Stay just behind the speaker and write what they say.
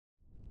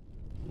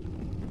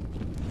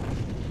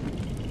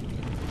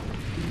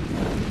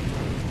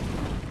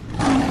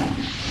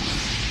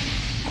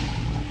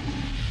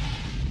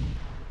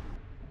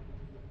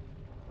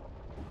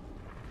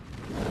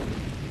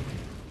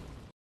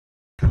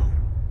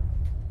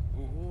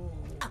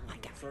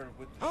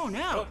Oh,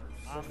 no.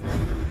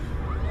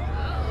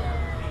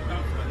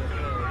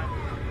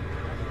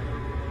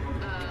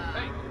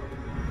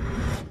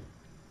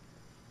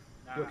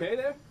 You okay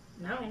there?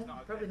 No,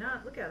 probably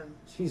not. Look at him.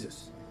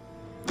 Jesus.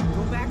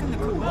 Go back in the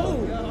car.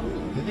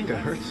 Oh! I think I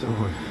hurt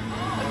someone.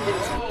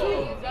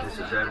 This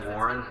is Ed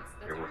Warren,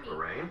 here with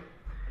Lorraine.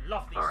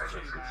 All right,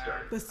 let's get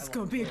started. This is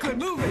gonna be a good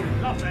movie.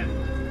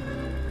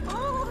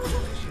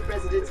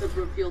 Residents of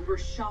Brookfield were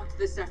shocked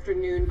this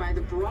afternoon by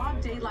the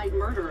broad daylight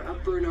murder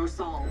of Bruno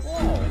Sauls.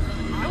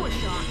 I was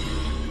shocked.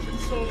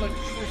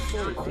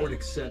 The court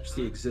accepts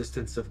the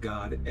existence of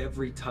God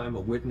every time a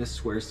witness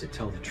swears to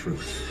tell the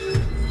truth.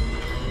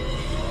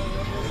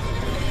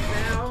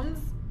 Sounds.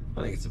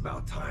 I think it's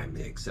about time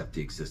they accept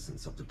the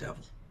existence of the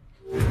devil.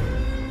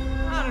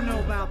 I don't know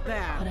about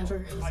that.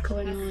 Whatever is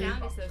going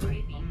on,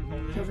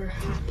 whatever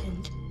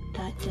happened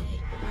that day.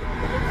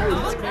 That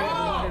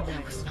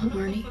was not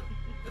Marnie.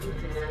 I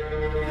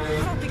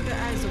don't think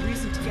that is a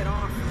reason to get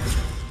off.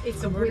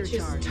 It's a murder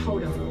witch's charge.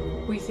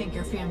 totem. We think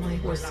your family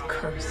was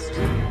cursed.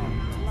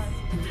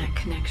 And that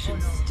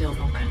connection's still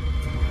open.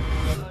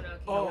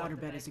 Oh,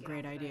 waterbed is a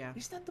great idea.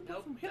 Is that the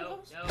boy from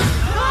Hill House?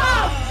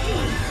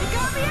 It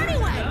got me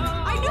anyway!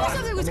 I knew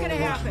something was gonna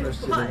happen!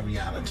 In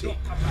reality.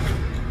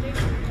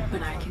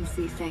 But I can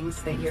see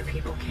things that your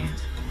people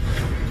can't. I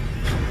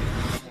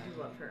do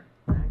love her.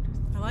 The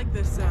actress. I like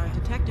this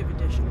detective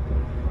edition.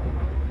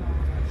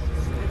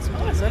 It's some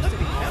Oh, it's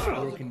diversity.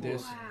 broken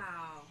this.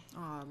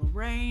 Aw,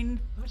 Lorraine.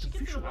 How's it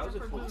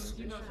close?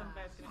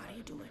 Why are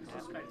you doing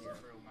this?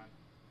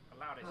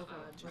 Oh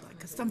god.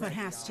 Because someone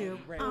has to.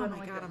 Oh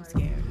my god, I'm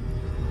scared.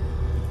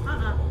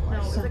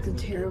 No. Something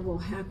terrible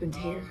happened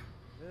here.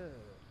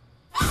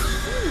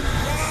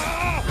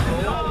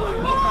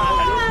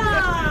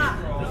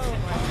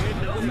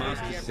 The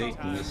master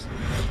Satanist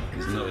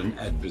is not an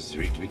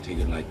adversary to be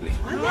taken lightly.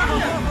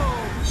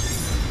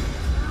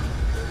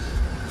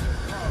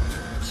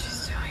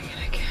 She's doing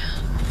it again.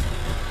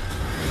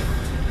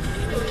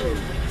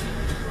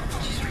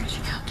 She's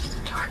reaching out to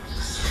the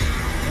darkness.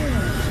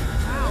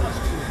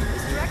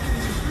 This direction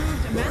has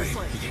improved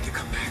immensely. You need to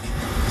come back.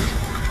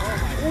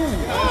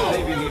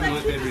 Maybe you didn't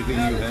want everything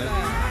you had.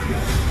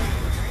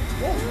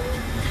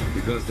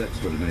 Because that's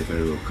what it may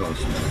very well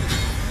cost you.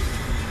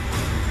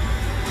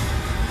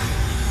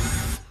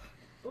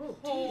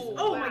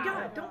 Oh my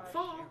god, don't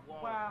fall.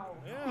 Wow.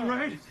 All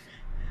right.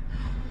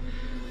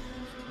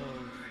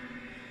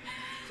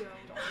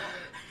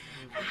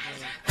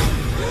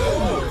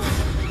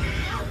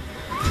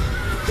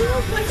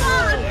 Oh my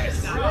god!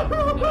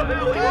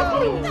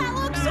 That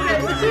looks so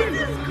good!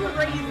 This is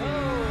crazy!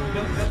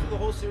 That's the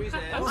whole series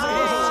ends.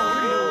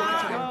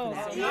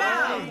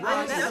 Yeah! That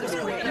was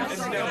great.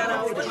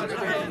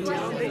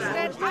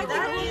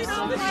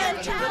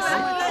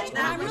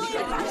 I'm really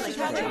impressed with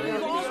how they're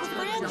involved with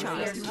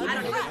franchise.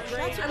 I'm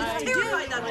terrified that